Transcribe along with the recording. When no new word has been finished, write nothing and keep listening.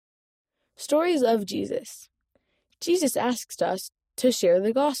Stories of Jesus. Jesus asked us to share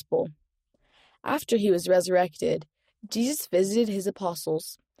the gospel. After he was resurrected, Jesus visited his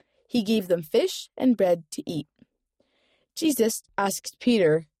apostles. He gave them fish and bread to eat. Jesus asked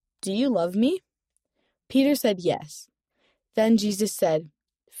Peter, "Do you love me?" Peter said yes. Then Jesus said,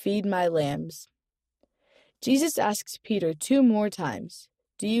 "Feed my lambs." Jesus asked Peter 2 more times,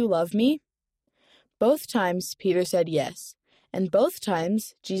 "Do you love me?" Both times Peter said yes, and both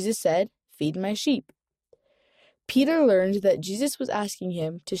times Jesus said, "Feed my sheep." Peter learned that Jesus was asking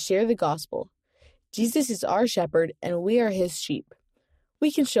him to share the gospel. Jesus is our shepherd, and we are his sheep.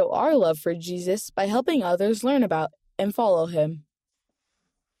 We can show our love for Jesus by helping others learn about and follow him.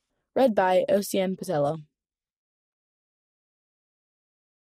 Read by Ocean Patello.